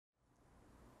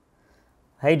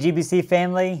Hey GBC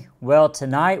family, well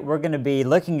tonight we're going to be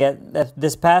looking at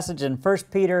this passage in 1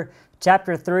 Peter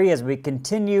chapter 3 as we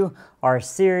continue our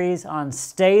series on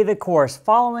Stay the Course,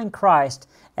 following Christ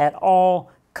at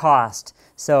all cost.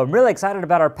 So I'm really excited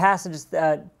about our passage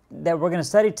that we're going to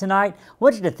study tonight. I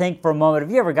want you to think for a moment,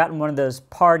 have you ever gotten one of those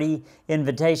party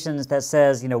invitations that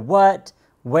says, what,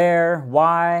 where,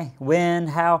 why, when,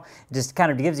 how? It just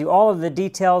kind of gives you all of the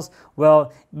details.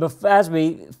 Well, as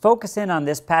we focus in on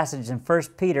this passage in 1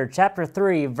 Peter chapter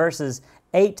 3, verses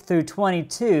 8 through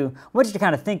 22, I want you to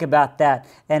kind of think about that.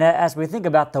 And as we think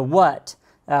about the what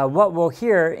we'll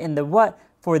hear in the what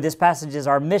for this passage is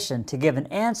our mission, to give an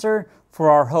answer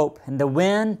for our hope. And the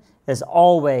when is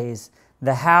always.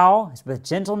 The how is with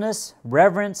gentleness,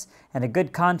 reverence, and a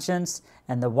good conscience.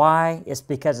 And the why is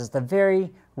because it's the very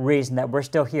reason that we're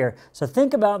still here. So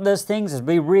think about those things as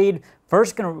we read.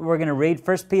 First, we're going to read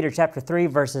 1 Peter chapter 3,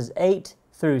 verses 8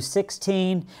 through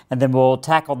 16, and then we'll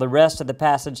tackle the rest of the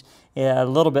passage a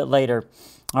little bit later.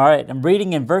 All right, I'm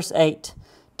reading in verse 8.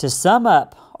 To sum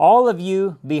up, all of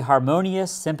you be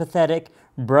harmonious, sympathetic,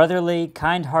 brotherly,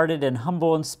 kind-hearted, and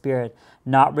humble in spirit,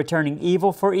 not returning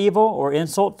evil for evil or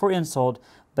insult for insult,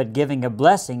 but giving a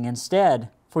blessing instead.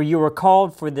 For you were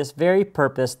called for this very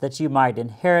purpose, that you might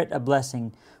inherit a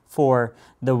blessing. For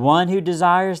the one who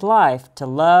desires life, to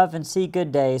love and see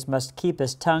good days, must keep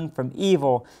his tongue from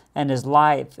evil and his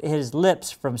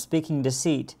lips from speaking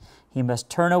deceit. He must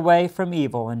turn away from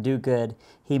evil and do good.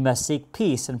 He must seek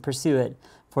peace and pursue it.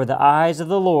 For the eyes of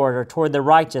the Lord are toward the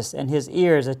righteous, and his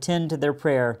ears attend to their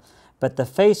prayer. But the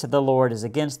face of the Lord is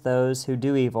against those who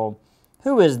do evil.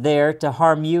 Who is there to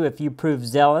harm you if you prove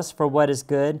zealous for what is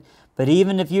good? But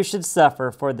even if you should suffer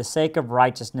for the sake of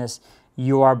righteousness,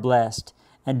 you are blessed.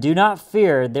 And do not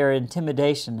fear their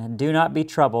intimidation, and do not be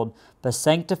troubled, but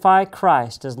sanctify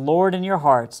Christ as Lord in your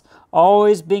hearts,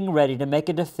 always being ready to make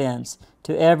a defense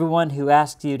to everyone who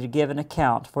asks you to give an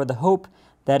account for the hope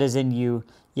that is in you,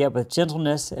 yet with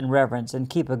gentleness and reverence, and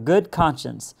keep a good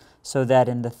conscience, so that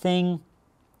in the thing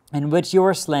in which you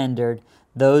are slandered,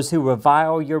 those who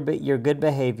revile your good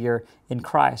behavior in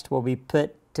Christ will be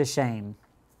put to shame.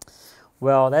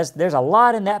 Well, there's a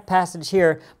lot in that passage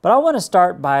here, but I want to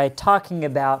start by talking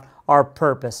about our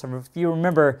purpose. If you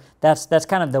remember, that's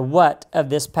kind of the what of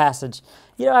this passage.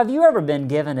 Have you ever been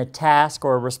given a task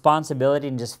or a responsibility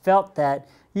and just felt that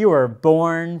you were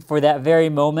born for that very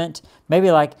moment? Maybe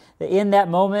like in that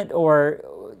moment or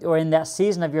in that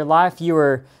season of your life,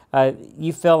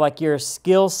 you feel like your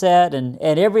skill set and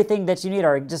everything that you need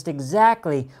are just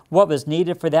exactly what was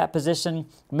needed for that position.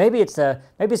 Maybe it's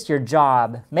your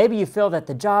job. Maybe you feel that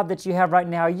the job that you have right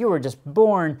now, you were just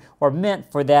born or meant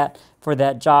for that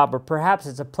job. Or perhaps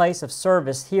it's a place of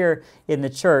service here in the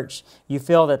church. You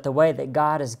feel that the way that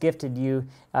God has gifted you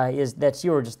is that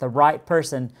you are just the right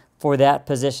person for that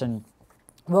position.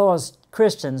 Well, as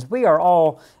Christians, we are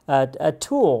all a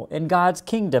tool in God's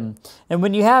kingdom. And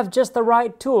when you have just the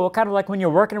right tool, kind of like when you're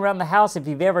working around the house, if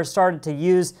you've ever started to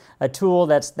use a tool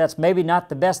that's maybe not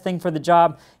the best thing for the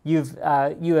job, you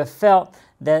have felt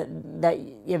that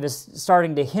it was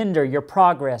starting to hinder your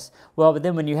progress. Well, but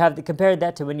then when you compared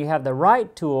that to when you have the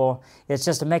right tool,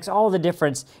 it makes all the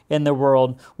difference in the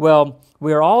world. Well,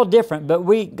 we're all different, but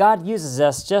God uses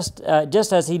us just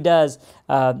as He does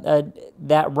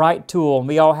that right tool. And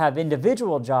we all have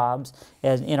individual jobs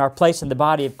in our place in the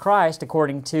body of Christ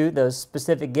according to those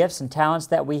specific gifts and talents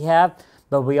that we have.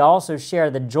 But we also share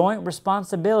the joint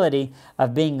responsibility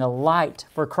of being a light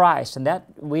for Christ. And that,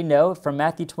 we know from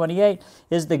Matthew 28,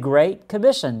 is the Great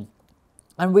Commission.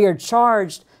 And we are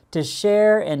charged to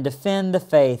share and defend the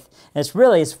faith. And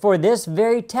it's for this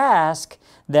very task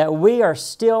that we are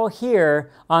still here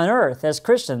on earth as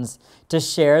Christians, to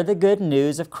share the good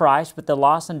news of Christ with the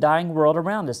lost and dying world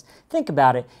around us. Think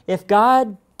about it. If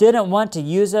God didn't want to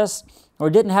use us or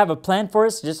didn't have a plan for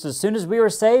us, just as soon as we were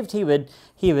saved, He would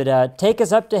take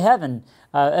us up to heaven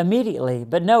immediately.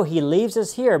 But no, He leaves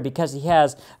us here because He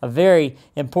has a very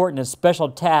important and special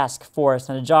task for us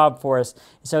and a job for us.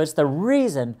 So it's the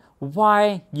reason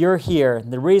why you're here,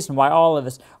 the reason why all of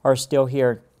us are still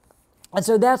here. And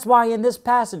so that's why in this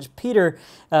passage, Peter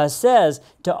says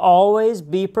to always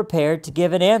be prepared to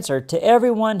give an answer to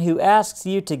everyone who asks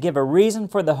you to give a reason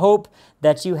for the hope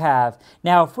that you have.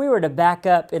 Now, if we were to back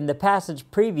up in the passage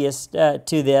previous to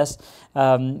this,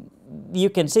 you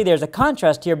can see there's a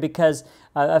contrast here because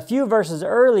a few verses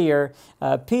earlier,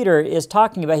 Peter is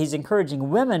talking about, he's encouraging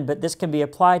women, but this can be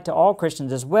applied to all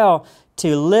Christians as well,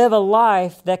 to live a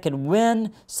life that can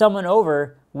win someone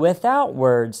over without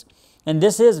words. And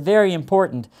this is very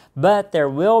important, but there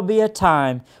will be a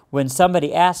time when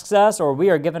somebody asks us or we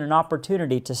are given an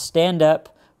opportunity to stand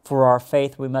up for our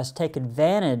faith. We must take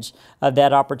advantage of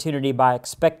that opportunity by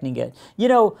expecting it. You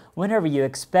know, whenever you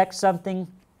expect something,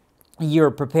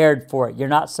 you're prepared for it. You're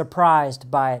not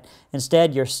surprised by it.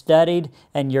 Instead, you're studied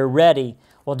and you're ready.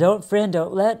 Well, don't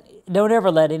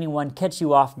ever let anyone catch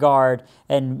you off guard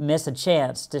and miss a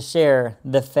chance to share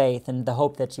the faith and the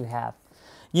hope that you have.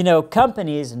 You know,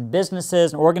 companies and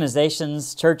businesses and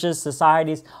organizations, churches,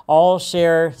 societies, all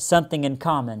share something in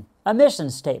common, a mission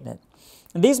statement.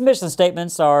 And these mission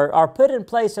statements are put in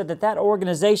place so that that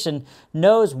organization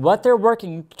knows what they're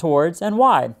working towards and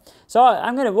why. So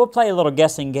we'll play a little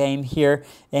guessing game here,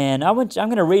 and I'm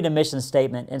going to read a mission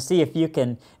statement and see if you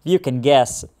can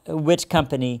guess which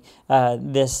company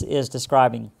this is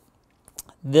describing.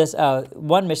 This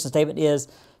one mission statement is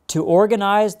to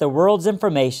organize the world's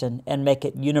information and make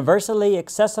it universally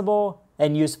accessible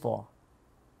and useful.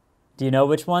 Do you know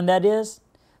which one that is?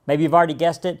 Maybe you've already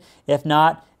guessed it. If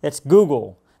not, it's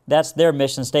Google. That's their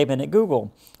mission statement at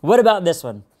Google. What about this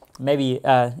one? Maybe,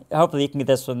 hopefully you can get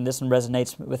this one. This one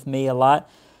resonates with me a lot.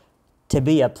 To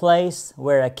be a place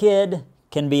where a kid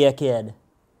can be a kid.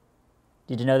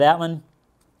 Did you know that one?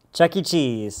 Chuck E.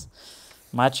 Cheese.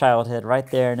 My childhood right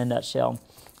there in a nutshell.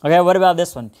 Okay, what about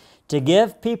this one? To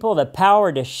give people the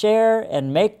power to share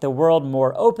and make the world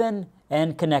more open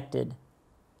and connected.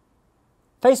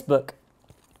 Facebook.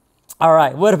 All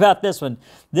right, what about this one?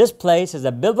 This place is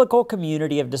a biblical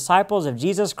community of disciples of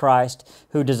Jesus Christ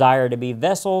who desire to be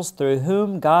vessels through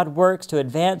whom God works to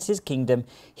advance His kingdom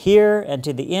here and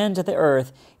to the ends of the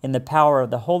earth in the power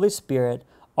of the Holy Spirit,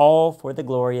 all for the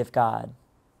glory of God.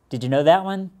 Did you know that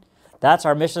one? That's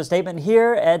our mission statement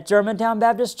here at Germantown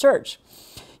Baptist Church.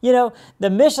 You know,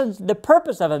 the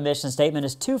purpose of a mission statement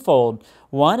is twofold.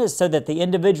 One is so that the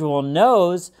individual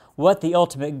knows what the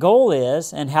ultimate goal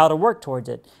is and how to work towards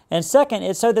it. And second,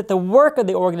 it's so that the work of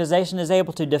the organization is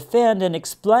able to defend and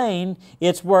explain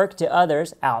its work to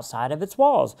others outside of its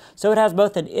walls. So it has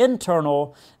both an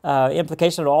internal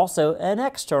implication and also an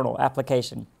external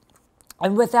application.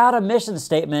 And without a mission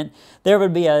statement, there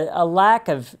would be a lack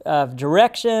of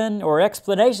direction or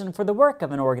explanation for the work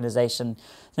of an organization.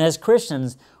 And as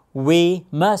Christians, we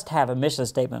must have a mission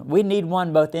statement. We need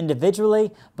one both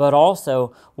individually, but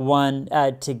also one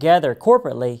together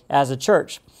corporately as a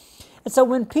church. And so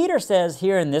when Peter says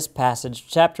here in this passage,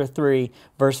 chapter 3,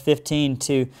 verse 15,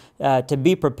 to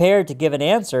be prepared to give an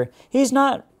answer, he's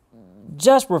not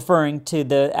just referring to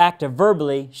the act of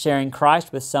verbally sharing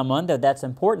Christ with someone, though that's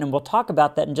important, and we'll talk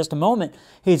about that in just a moment.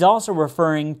 He's also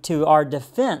referring to our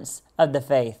defense of the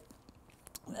faith.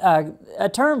 A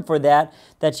term for that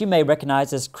you may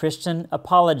recognize as Christian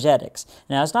apologetics.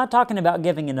 Now, it's not talking about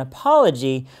giving an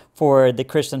apology for the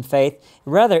Christian faith.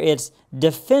 Rather, it's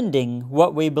defending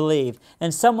what we believe.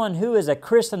 And someone who is a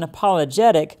Christian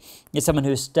apologetic is someone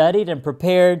who's studied and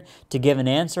prepared to give an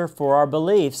answer for our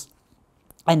beliefs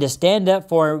and to stand up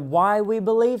for why we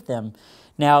believe them.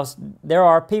 Now, there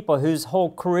are people whose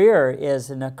whole career is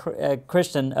in a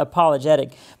Christian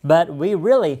apologetic, but we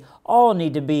really all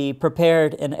need to be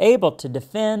prepared and able to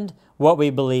defend what we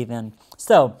believe in.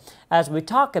 So, as we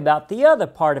talk about the other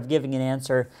part of giving an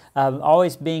answer,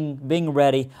 always being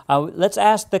ready, let's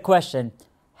ask the question,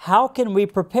 how can we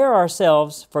prepare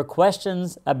ourselves for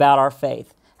questions about our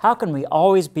faith? How can we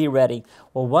always be ready?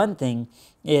 Well, one thing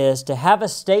is to have a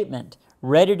statement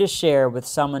ready to share with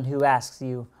someone who asks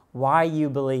you why you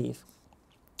believe.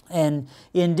 And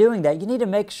in doing that, you need to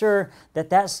make sure that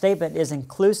that statement is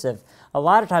inclusive. A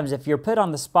lot of times, if you're put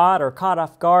on the spot or caught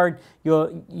off guard,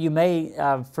 you may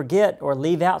forget or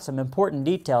leave out some important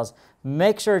details.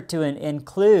 Make sure to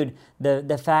include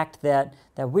the fact that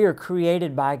we are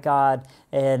created by God,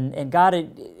 and God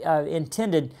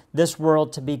intended this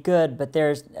world to be good,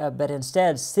 but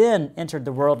instead sin entered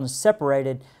the world and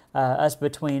separated us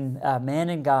between man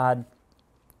and God.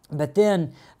 But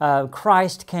then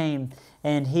Christ came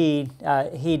and He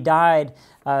died,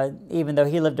 even though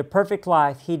He lived a perfect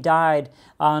life. He died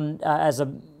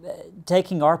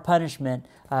taking our punishment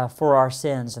for our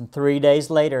sins. And 3 days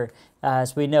later,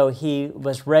 as we know, He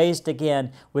was raised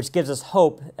again, which gives us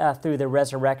hope through the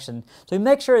resurrection. So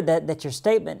make sure that your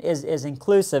statement is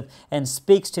inclusive and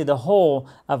speaks to the whole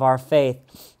of our faith.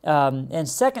 And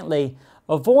secondly,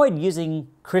 avoid using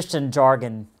Christian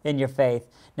jargon in your faith.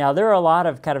 Now, there are a lot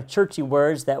of kind of churchy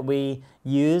words that we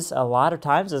use a lot of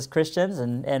times as Christians,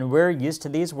 and we're used to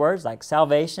these words like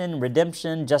salvation,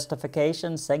 redemption,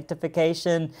 justification,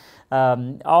 sanctification,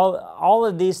 all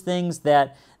of these things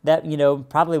that you know,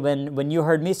 probably when you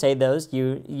heard me say those,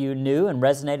 you knew and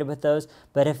resonated with those.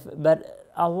 But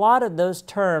a lot of those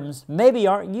terms maybe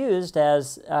aren't used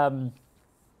as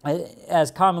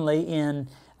commonly in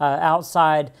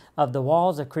outside of the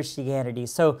walls of Christianity.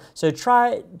 So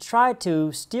try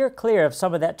to steer clear of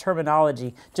some of that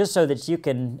terminology just so that you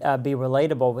can be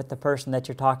relatable with the person that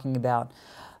you're talking about.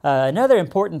 Another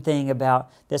important thing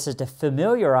about this is to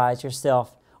familiarize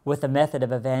yourself with the method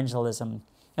of evangelism.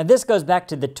 And this goes back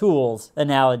to the tools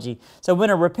analogy. So when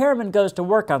a repairman goes to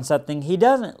work on something, he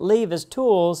doesn't leave his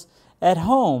tools at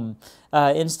home.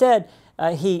 Instead,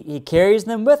 he carries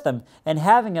them with him. And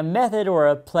having a method or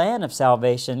a plan of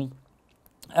salvation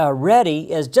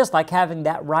ready is just like having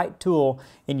that right tool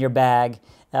in your bag.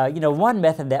 One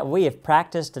method that we have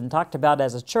practiced and talked about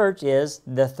as a church is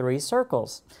the 3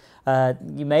 circles.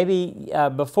 You maybe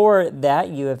before that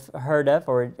you have heard of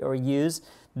or used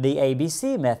the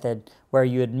ABC method, where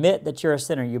you admit that you're a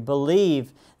sinner, you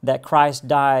believe that Christ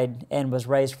died and was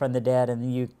raised from the dead,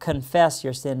 and you confess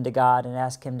your sin to God and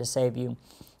ask Him to save you.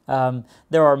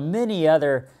 There are many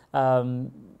other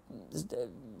kind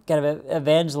of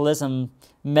evangelism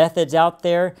methods out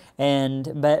there,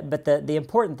 but the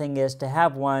important thing is to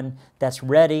have one that's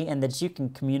ready and that you can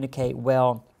communicate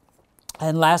well.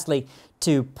 And lastly,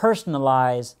 to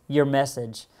personalize your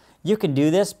message. You can do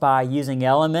this by using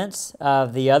elements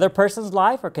of the other person's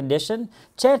life or condition.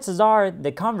 Chances are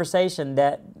the conversation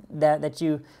that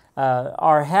you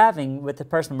are having with the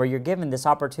person where you're given this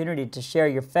opportunity to share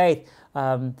your faith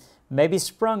maybe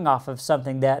sprung off of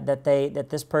something that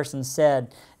this person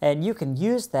said, and you can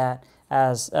use that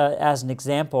as an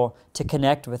example to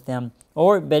connect with them.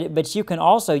 But you can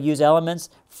also use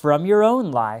elements from your own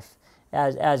life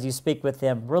as you speak with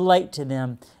them, relate to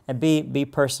them, and be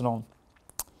personal.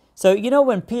 So,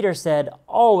 when Peter said,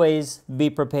 always be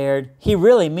prepared, he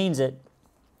really means it.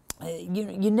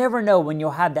 You never know when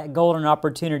you'll have that golden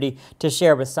opportunity to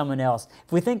share with someone else.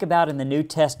 If we think about in the New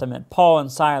Testament, Paul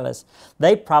and Silas,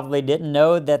 they probably didn't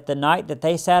know that the night that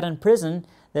they sat in prison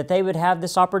that they would have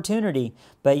this opportunity.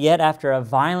 But yet after a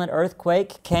violent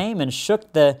earthquake came and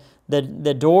shook the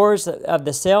doors of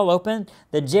the cell open,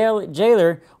 the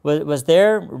jailer was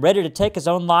there ready to take his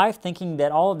own life, thinking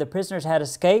that all of the prisoners had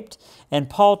escaped. And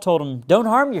Paul told him, "Don't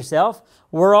harm yourself.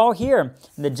 We're all here."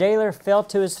 And the jailer fell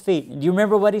to his feet. Do you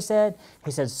remember what he said?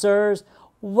 He said, "Sirs,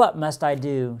 what must I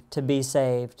do to be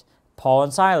saved?" Paul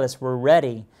and Silas were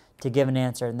ready to give an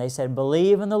answer. And they said,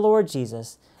 "Believe in the Lord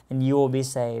Jesus and you will be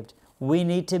saved." We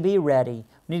need to be ready.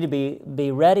 We need to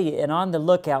be ready and on the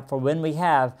lookout for when we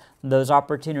have those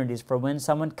opportunities, for when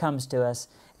someone comes to us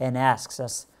and asks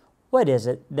us, what is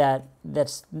it that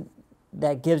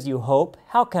gives you hope?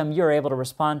 How come you're able to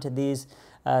respond to these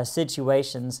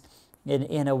situations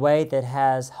in a way that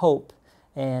has hope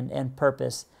and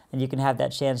purpose? And you can have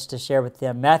that chance to share with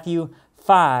them. Matthew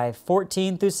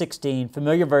 5:14-16,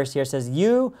 familiar verse here, says,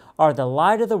 "You are the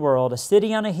light of the world. A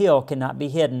city on a hill cannot be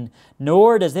hidden.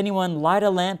 Nor does anyone light a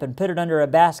lamp and put it under a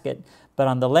basket, but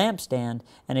on the lampstand,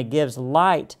 and it gives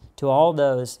light to all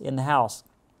those in the house.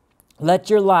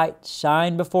 Let your light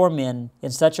shine before men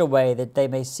in such a way that they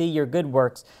may see your good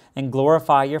works and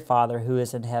glorify your Father who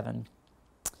is in heaven."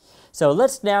 So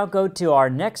let's now go to our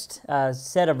next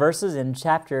set of verses in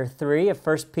chapter 3 of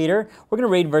 1 Peter. We're going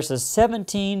to read verses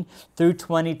 17 through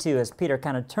 22 as Peter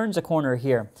kind of turns a corner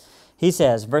here. He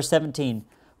says, verse 17,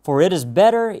 "For it is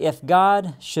better if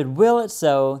God should will it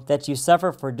so that you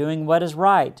suffer for doing what is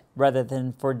right rather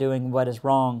than for doing what is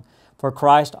wrong. For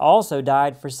Christ also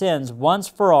died for sins once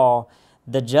for all,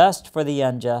 the just for the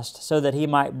unjust, so that He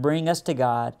might bring us to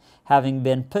God, having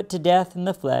been put to death in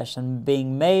the flesh and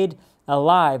being made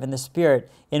alive in the Spirit,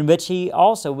 in which He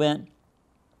also went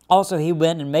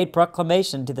and made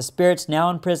proclamation to the spirits now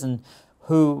in prison,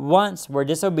 who once were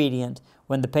disobedient,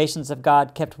 when the patience of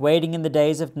God kept waiting in the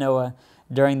days of Noah,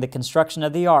 during the construction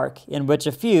of the ark, in which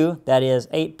a few, that is,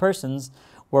 8 persons,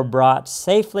 were brought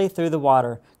safely through the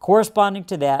water. Corresponding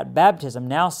to that, baptism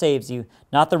now saves you,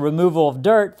 not the removal of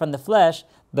dirt from the flesh,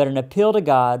 but an appeal to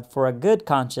God for a good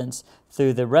conscience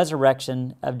through the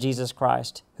resurrection of Jesus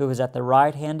Christ, who is at the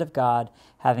right hand of God,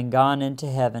 having gone into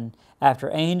heaven, after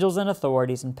angels and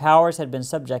authorities and powers had been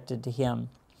subjected to Him."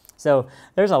 So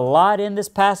there's a lot in this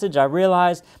passage, I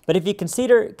realize, but if you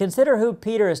consider who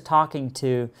Peter is talking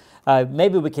to,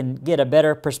 maybe we can get a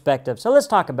better perspective. So let's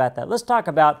talk about that. Let's talk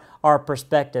about our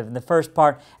perspective in the first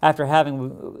part after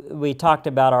we talked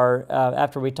about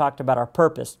our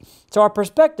purpose. So our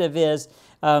perspective is,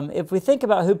 if we think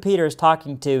about who Peter is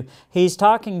talking to, he's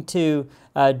talking to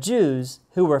Jews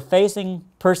who were facing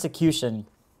persecution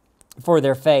for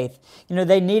their faith.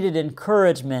 They needed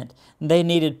encouragement. They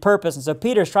needed purpose. And so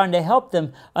Peter's trying to help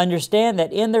them understand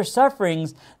that in their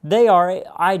sufferings, they are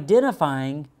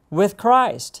identifying with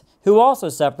Christ. who also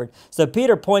suffered. So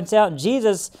Peter points out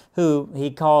Jesus, who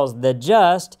he calls the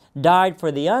just, died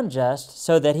for the unjust,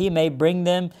 so that he may bring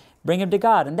them to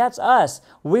God. And that's us.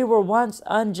 We were once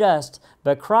unjust,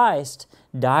 but Christ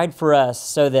died for us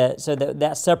so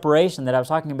that separation that I was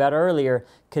talking about earlier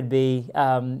could be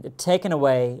taken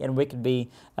away, and we could be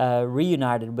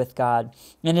reunited with God.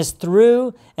 And it's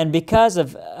through and because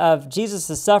of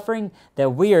Jesus' suffering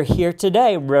that we are here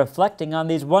today, reflecting on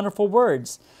these wonderful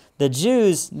words. The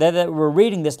Jews that were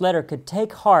reading this letter could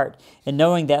take heart in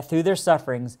knowing that through their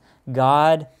sufferings,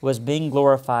 God was being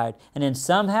glorified. And in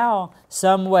somehow,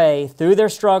 some way, through their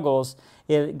struggles,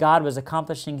 God was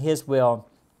accomplishing His will.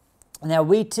 Now,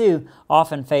 we too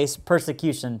often face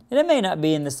persecution. And it may not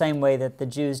be in the same way that the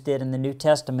Jews did in the New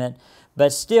Testament,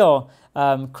 but still,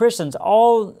 Christians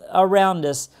all around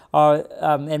us are,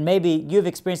 and maybe you've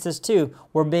experienced this too,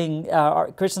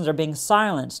 Christians are being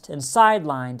silenced and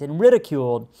sidelined and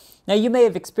ridiculed. Now, you may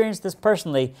have experienced this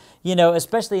personally,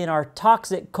 especially in our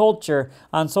toxic culture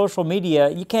on social media.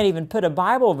 You can't even put a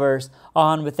Bible verse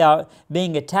on without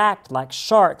being attacked like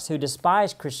sharks who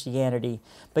despise Christianity.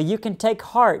 But you can take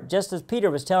heart, just as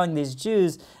Peter was telling these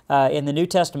Jews in the New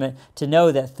Testament, to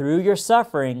know that through your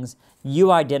sufferings,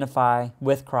 you identify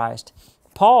with Christ.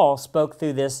 Paul spoke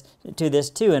to this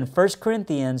too in 1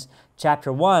 Corinthians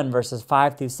chapter 1, verses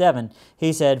 5 through 7.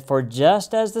 He said, "For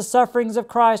just as the sufferings of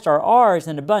Christ are ours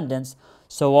in abundance,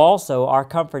 so also our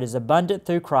comfort is abundant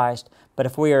through Christ. But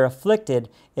if we are afflicted,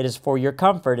 it is for your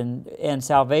comfort and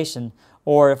salvation.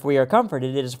 Or if we are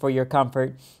comforted, it is for your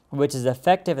comfort, which is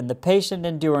effective in the patient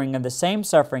enduring of the same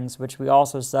sufferings which we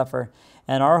also suffer.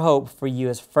 And our hope for you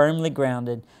is firmly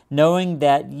grounded, knowing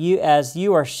that as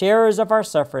you are sharers of our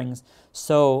sufferings,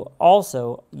 so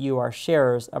also you are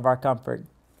sharers of our comfort."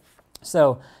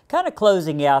 So, kind of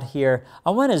closing out here,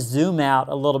 I want to zoom out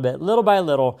a little bit, little by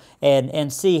little,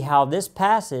 and see how this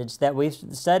passage that we've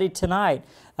studied tonight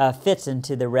fits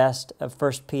into the rest of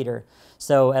 1 Peter.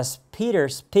 So, as Peter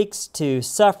speaks to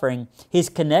suffering, he's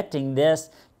connecting this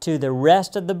to the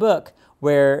rest of the book,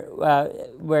 where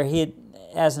he,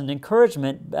 as an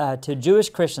encouragement to Jewish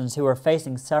Christians who are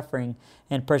facing suffering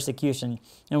and persecution.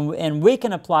 And we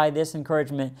can apply this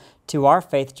encouragement to our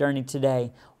faith journey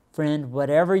today. Friend,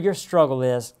 whatever your struggle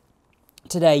is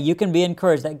today, you can be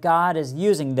encouraged that God is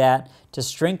using that to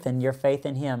strengthen your faith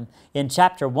in Him. In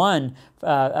chapter 1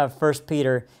 of 1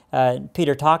 Peter,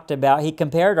 Peter talked about, he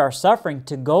compared our suffering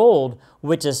to gold,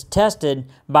 which is tested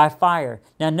by fire.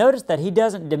 Now notice that he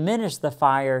doesn't diminish the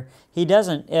fire. He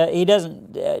doesn't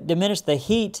diminish the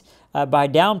heat by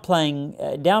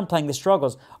downplaying the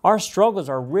struggles. Our struggles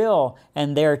are real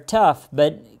and they're tough,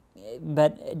 but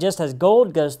just as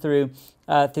gold goes through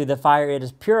the fire, it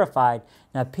is purified.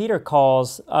 Now Peter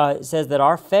says that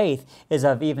our faith is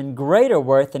of even greater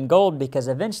worth than gold, because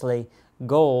eventually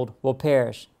gold will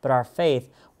perish, but our faith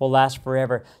will last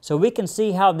forever. So we can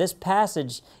see how this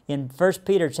passage in 1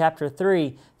 Peter chapter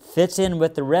 3 fits in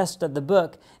with the rest of the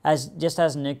book just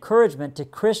as an encouragement to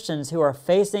Christians who are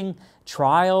facing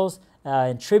trials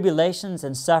and tribulations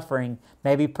and suffering,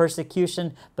 maybe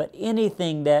persecution, but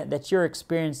anything that you're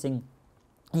experiencing.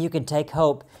 You can take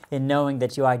hope in knowing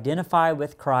that you identify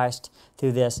with Christ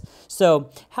through this. So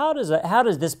how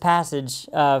does this passage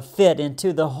fit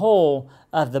into the whole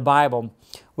of the Bible?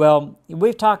 Well,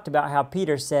 we've talked about how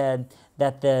Peter said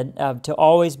that to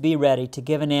always be ready to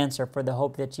give an answer for the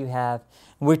hope that you have.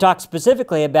 And we talked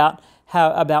specifically about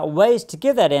ways to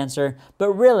give that answer,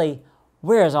 but really,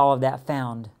 where is all of that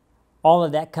found? All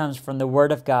of that comes from the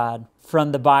Word of God,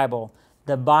 from the Bible.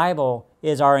 The Bible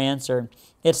is our answer.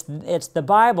 It's the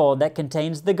Bible that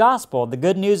contains the gospel, the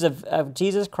good news of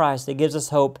Jesus Christ that gives us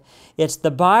hope. It's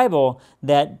the Bible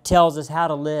that tells us how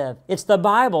to live. It's the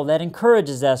Bible that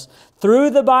encourages us. Through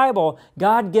the Bible,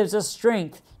 God gives us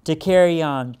strength to carry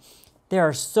on. There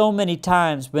are so many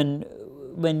times when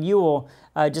you will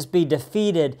just be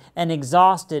defeated and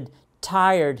exhausted,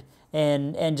 tired,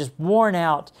 and just worn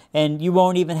out, and you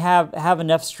won't even have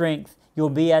enough strength.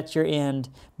 You'll be at your end.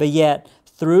 But yet,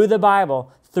 through the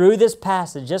Bible, through this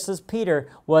passage, just as Peter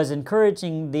was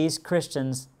encouraging these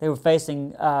Christians, they were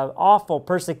facing awful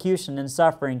persecution and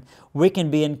suffering, we can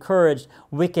be encouraged.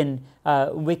 We can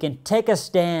take a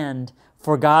stand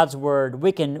for God's Word.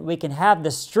 We can have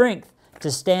the strength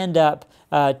to stand up,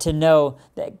 to know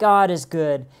that God is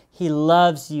good. He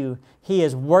loves you. He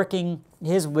is working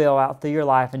His will out through your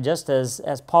life. And just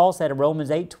as Paul said in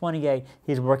Romans 8:28,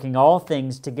 He's working all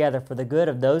things together for the good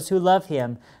of those who love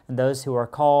Him and those who are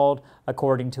called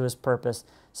according to His purpose.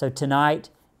 So tonight,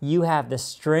 you have the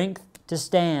strength to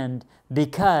stand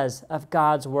because of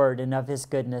God's Word and of His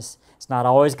goodness. It's not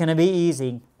always going to be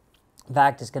easy, In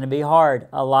fact, it's going to be hard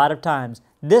a lot of times.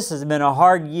 This has been a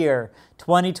hard year,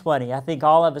 2020. I think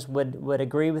all of us would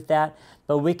agree with that.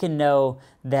 But we can know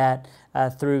that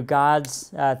through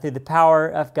through the power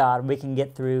of God, we can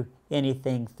get through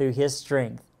anything through His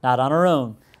strength. Not on our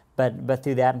own, but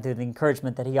through that and through the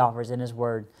encouragement that He offers in His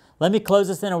Word. Let me close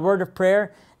this in a word of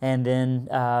prayer, and then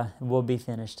we'll be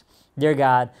finished. Dear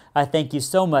God, I thank You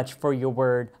so much for Your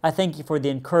Word. I thank You for the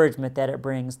encouragement that it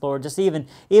brings, Lord. Just even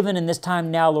in this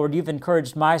time now, Lord, You've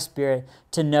encouraged my spirit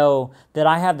to know that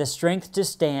I have the strength to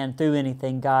stand through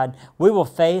anything, God. We will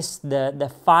face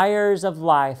the fires of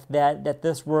life that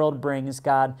this world brings,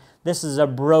 God. This is a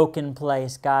broken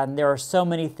place, God, and there are so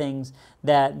many things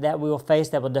that we will face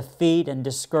that will defeat and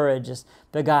discourage us.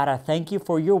 But God, I thank You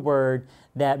for Your Word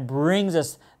that brings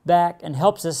us back and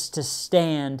helps us to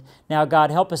stand. Now,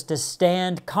 God, help us to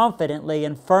stand confidently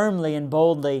and firmly and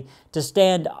boldly, to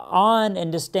stand on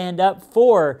and to stand up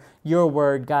for Your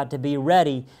Word, God, to be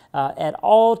ready at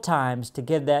all times to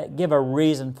give a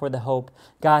reason for the hope.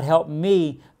 God, help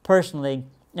me personally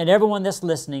and everyone that's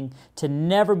listening to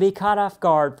never be caught off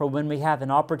guard for when we have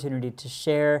an opportunity to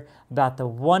share about the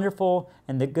wonderful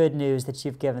and the good news that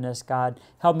You've given us, God.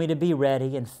 Help me to be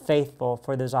ready and faithful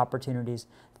for those opportunities.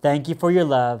 Thank You for Your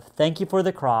love. Thank You for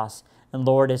the cross. And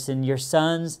Lord, it's in Your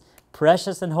Son's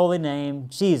precious and holy name,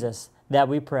 Jesus, that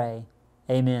we pray.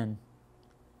 Amen.